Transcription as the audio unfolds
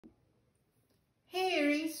Hey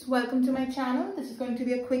Aries, welcome to my channel. This is going to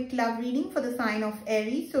be a quick love reading for the sign of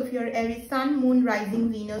Aries. So if you're Aries Sun, Moon,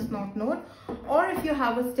 Rising, Venus, North Node, or if you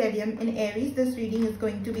have a stellium in Aries, this reading is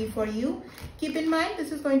going to be for you. Keep in mind,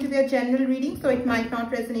 this is going to be a general reading, so it might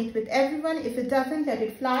not resonate with everyone. If it doesn't, let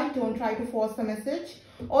it fly. Don't try to force the message.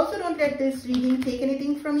 Also, don't let this reading take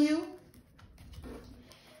anything from you.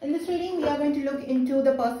 In this reading, we are going to look into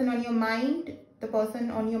the person on your mind,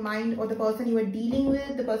 or the person you are dealing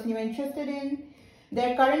with, the person you are interested in,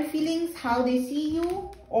 their current feelings, how they see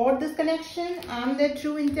you or this connection, and their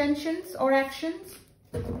true intentions or actions.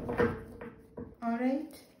 All right.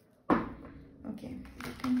 Okay.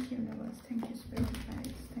 Thank you, universe. Thank you, spirit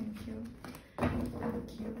guides. Thank you. Thank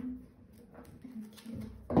you. Thank you.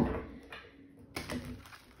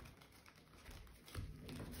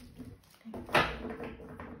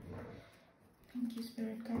 Thank you,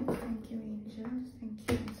 spirit guides. Thank you, angels. Thank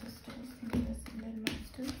you, ancestors. Thank you, ascended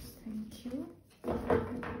masters. Thank you.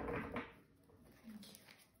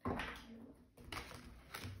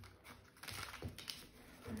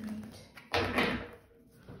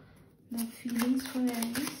 The feelings for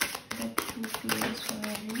Aries, the true feelings for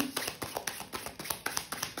Aries.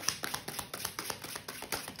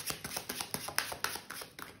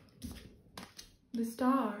 The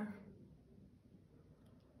Star.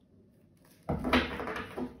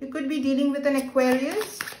 You could be dealing with an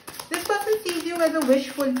Aquarius. This person sees you as a wish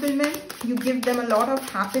fulfillment. You give them a lot of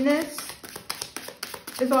happiness.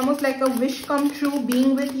 It's almost like a wish come true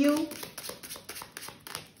being with you.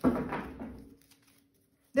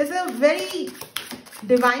 There's a very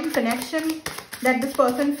divine connection that this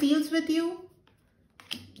person feels with you.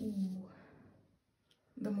 Ooh,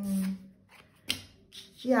 the Moon.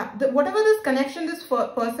 Yeah, whatever this connection this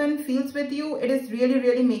person feels with you, it is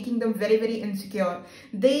really making them very insecure.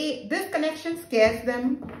 This connection scares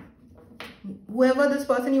them. Whoever this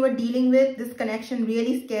person you are dealing with, this connection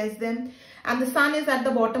really scares them. And the Sun is at the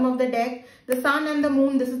bottom of the deck. The Sun and the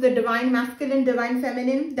Moon, this is the divine masculine, divine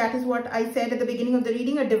feminine. That is what I said at the beginning of the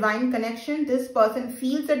reading, a divine connection. This person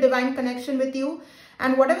feels a divine connection with you.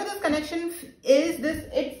 And whatever this connection is,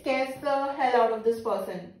 it scares the hell out of this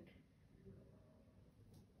person.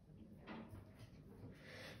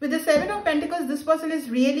 With the Seven of Pentacles, this person is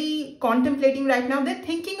really contemplating right now. They're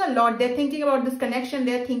thinking a lot. They're thinking about this connection.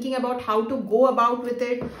 They're thinking about how to go about with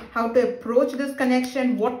it, how to approach this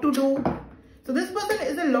connection, what to do. So this person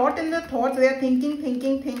is a lot in the thoughts. They're thinking,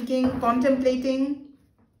 contemplating.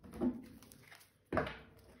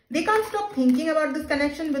 They can't stop thinking about this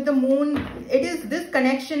connection with the Moon. This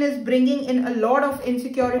connection is bringing in a lot of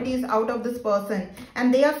insecurities out of this person.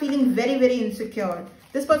 And they are feeling very insecure.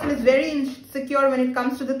 This person is very insecure when it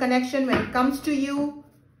comes to the connection, when it comes to you.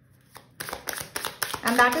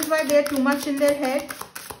 And that is why they are too much in their head.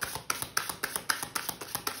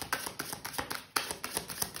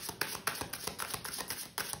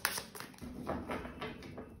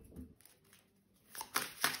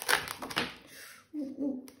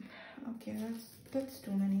 Ooh. Okay, that's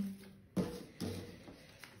too many.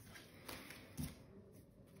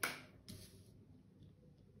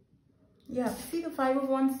 Yeah, see the Five of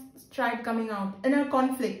Wands tried coming out. Inner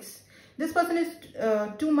conflicts. This person is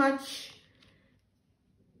too much.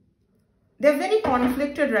 They're very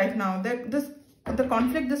conflicted right now. The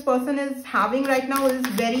conflict this person is having right now is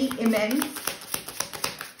very immense.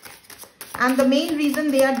 And the main reason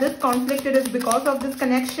they are this conflicted is because of this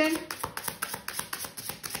connection.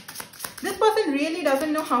 This person really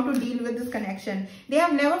doesn't know how to deal with this connection. They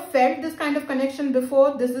have never felt this kind of connection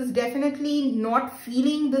before. This is definitely not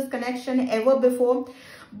feeling this connection ever before.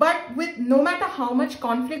 But with no matter how much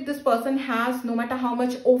conflict this person has, no matter how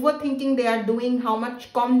much overthinking they are doing, how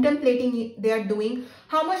much contemplating they are doing,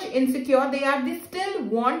 how much insecure they are, they still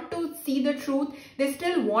want to see the truth. They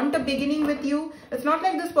still want a beginning with you. It's not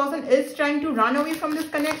like this person is trying to run away from this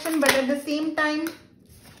connection, but at the same time,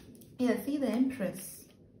 yeah, see the Empress.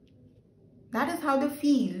 That is how they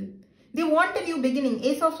feel. They want a new beginning.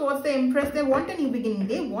 Ace of Swords, the Empress, they want a new beginning.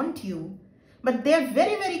 They want you. But they're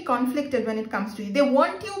very conflicted when it comes to you. They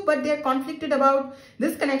want you, but they're conflicted about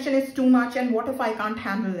this connection is too much and what if I can't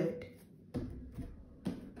handle it?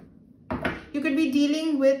 You could be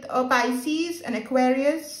dealing with a Pisces, an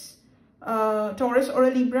Aquarius, Taurus or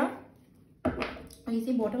a Libra. And you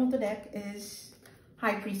see bottom of the deck is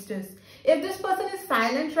High Priestess. If this person is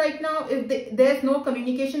silent right now, if there's no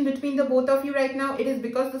communication between the both of you right now, it is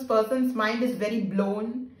because this person's mind is very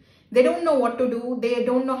blown. They don't know what to do. They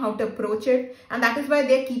don't know how to approach it. And that is why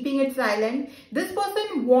they're keeping it silent. This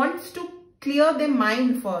person wants to clear their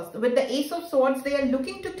mind first. With the Ace of Swords, they are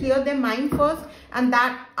looking to clear their mind first. And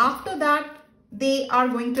that after that, they are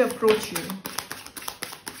going to approach you.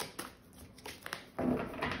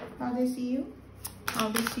 they see you, how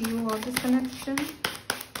they see you or this connection.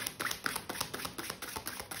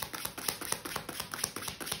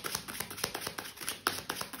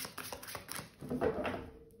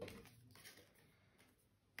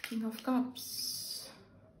 King of Cups.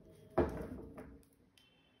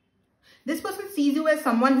 This person sees you as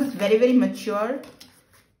someone who's very, very mature.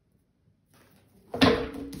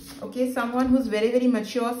 Okay, someone who's very, very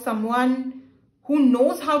mature, someone who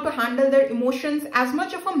knows how to handle their emotions. As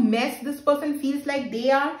much of a mess this person feels like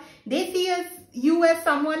they are, they see you as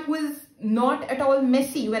someone who is not at all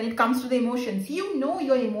messy when it comes to the emotions. You know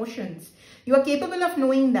your emotions. You are capable of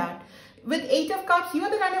knowing that. With 8 of Cups, you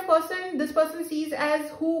are the kind of person this person sees as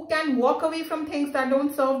who can walk away from things that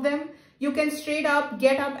don't serve them. You can straight up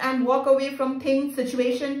get up and walk away from things,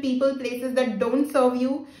 situation, people, places that don't serve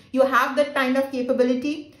you. You have that kind of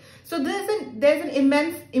capability. So there's an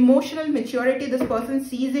immense emotional maturity this person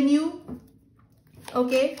sees in you.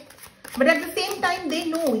 Okay. But at the same time, they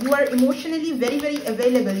know you are emotionally very, very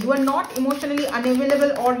available. You are not emotionally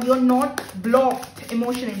unavailable, or you're not blocked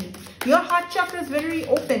emotionally. Your heart chakra is very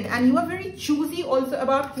open, and you are very choosy also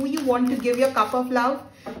about who you want to give your cup of love.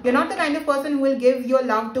 You're not the kind of person who will give your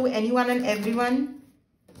love to anyone and everyone.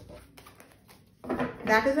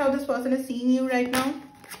 That is how this person is seeing you right now.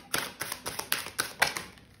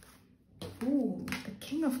 Ooh, the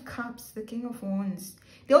King of Cups, the King of Wands.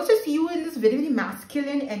 They also see you in this very, very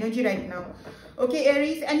masculine energy right now. Okay,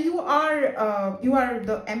 Aries, and you are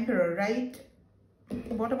the Emperor, right?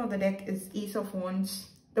 The bottom of the deck is Ace of Wands,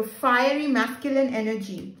 the fiery masculine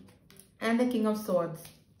energy, and the King of Swords.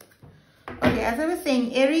 Okay, as I was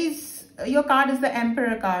saying, Aries, your card is the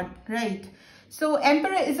Emperor card, right? So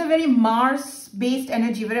Emperor is a very Mars-based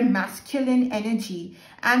energy, very masculine energy.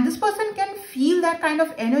 And this person can feel that kind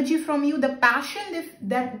of energy from you. The passion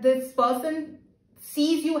that this person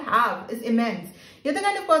sees you have is immense. You're the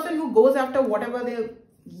kind of person who goes after whatever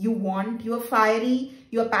you want. You're fiery,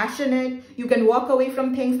 you're passionate, you can walk away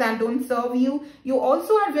from things that don't serve you. You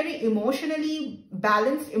also are very emotionally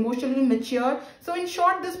balanced, emotionally mature. So in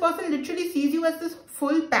short, this person literally sees you as this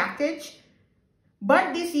full package,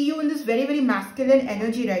 but they see you in this very, very masculine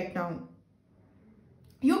energy right now.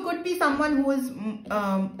 You could be someone who is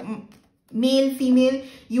male, female.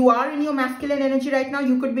 You are in your masculine energy right now.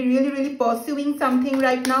 You could be really, really pursuing something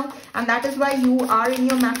right now, and that is why you are in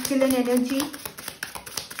your masculine energy.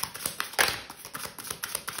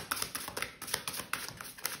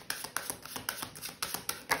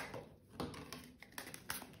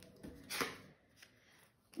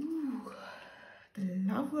 Ooh,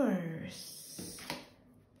 the Lovers.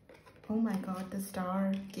 Oh my God, the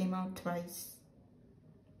Star came out twice.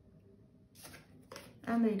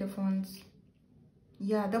 And the 8 of Wands.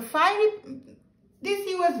 Yeah, the fiery, they see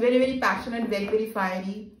you as very, very passionate, very, very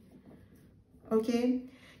fiery. Okay.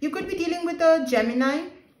 You could be dealing with a Gemini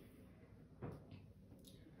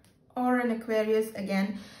or an Aquarius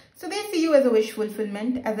again. So they see you as a wish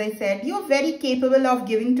fulfillment. As I said, you're very capable of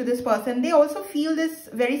giving to this person. They also feel this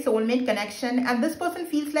very soulmate connection, and this person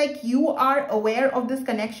feels like you are aware of this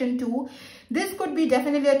connection too. This could be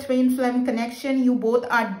definitely a twin flame connection you both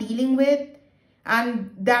are dealing with. And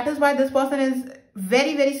that is why this person is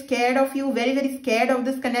very, very scared of you, very, very scared of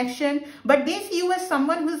this connection. But they see you as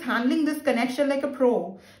someone who's handling this connection like a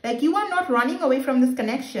pro. Like you are not running away from this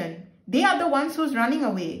connection. They are the ones who's running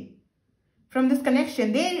away from this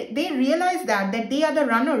connection. They realize that they are the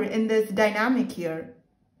runner in this dynamic here.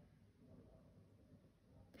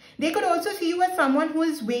 They could also see you as someone who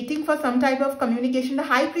is waiting for some type of communication. The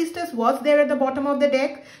High Priestess was there at the bottom of the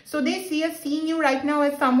deck. So they see us seeing you right now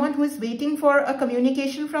as someone who is waiting for a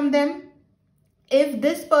communication from them. If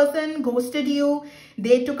this person ghosted you,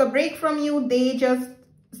 they took a break from you, they just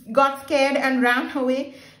got scared and ran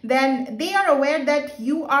away, then they are aware that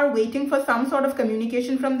you are waiting for some sort of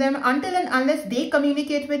communication from them. Until and unless they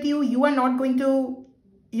communicate with you, you are not going to,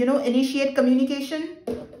 initiate communication.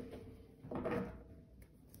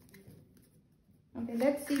 Okay,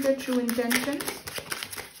 let's see the true intentions.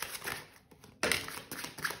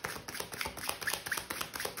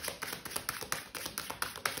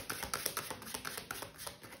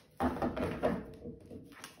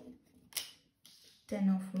 Ten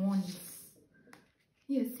of Wands.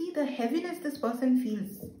 Yeah, see the heaviness this person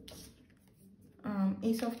feels.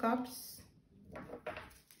 Ace of Cups.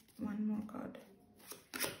 One more card.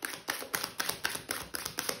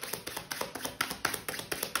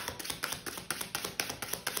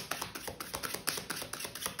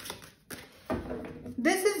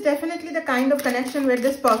 This is definitely the kind of connection where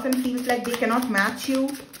this person feels like they cannot match you.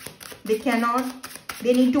 They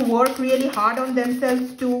need to work really hard on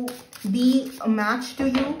themselves to be a match to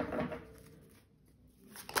you.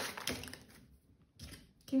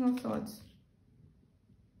 King of Swords.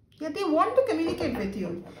 Yeah, they want to communicate with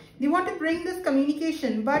you. They want to bring this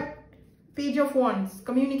communication, but Page of Wands,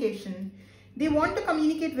 communication. They want to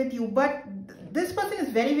communicate with you, but this person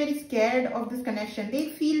is very, very scared of this connection. They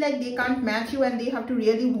feel like they can't match you and they have to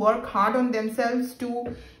really work hard on themselves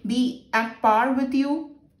to be at par with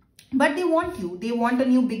you. But they want you. They want a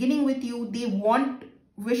new beginning with you. They want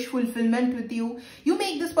wish fulfillment with you. You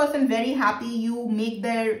make this person very happy. You make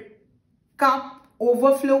their cup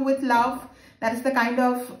overflow with love. That is the kind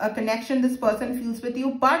of connection this person feels with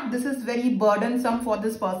you. But this is very burdensome for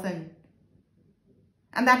this person.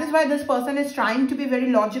 And that is why this person is trying to be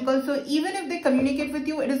very logical. So even if they communicate with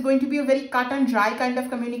you, it is going to be a very cut and dry kind of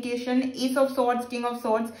communication. Ace of Swords, King of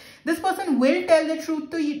Swords. This person will tell the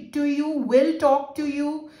truth to you, will talk to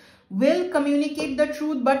you, will communicate the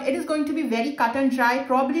truth, but it is going to be very cut and dry.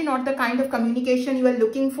 Probably not the kind of communication you are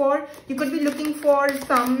looking for. You could be looking for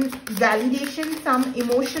some validation, some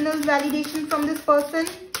emotional validation from this person.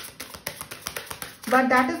 But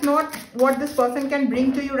that is not what this person can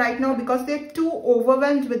bring to you right now because they're too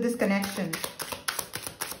overwhelmed with this connection.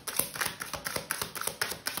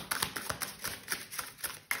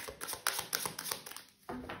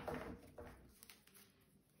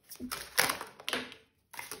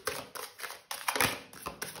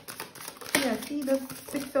 Yeah, see the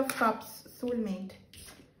Six of Cups, soulmate.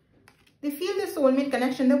 They feel the soulmate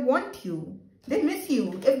connection. They want you. They miss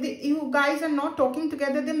you. If you guys are not talking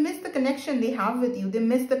together, they miss the connection they have with you. They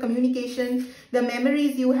miss the communication, the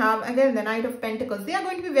memories you have. Again, the Knight of Pentacles. They are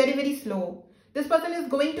going to be very, very slow. This person is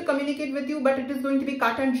going to communicate with you, but it is going to be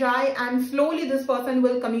cut and dry. And slowly this person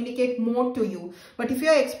will communicate more to you. But if you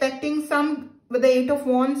are expecting some, with the Eight of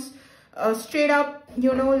Wands, straight up,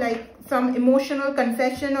 you know, like some emotional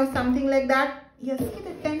confession or something like that. Yeah, see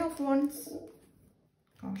the Ten of Wands.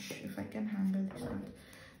 Gosh, if I can handle this one.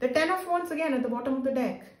 The Ten of Wands again at the bottom of the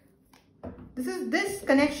deck. This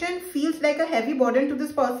connection feels like a heavy burden to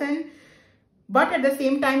this person, but at the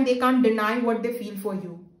same time, they can't deny what they feel for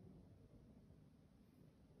you.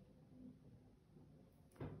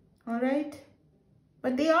 Alright?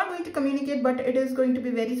 But they are going to communicate, but it is going to be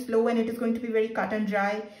very slow and it is going to be very cut and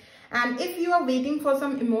dry. And if you are waiting for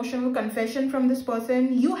some emotional confession from this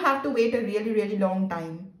person, you have to wait a really, really long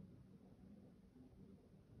time.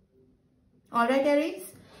 Alright, Aries?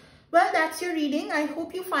 Well, that's your reading. I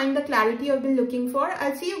hope you find the clarity you've been looking for.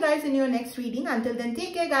 I'll see you guys in your next reading. Until then,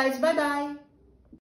 take care, guys. Bye-bye.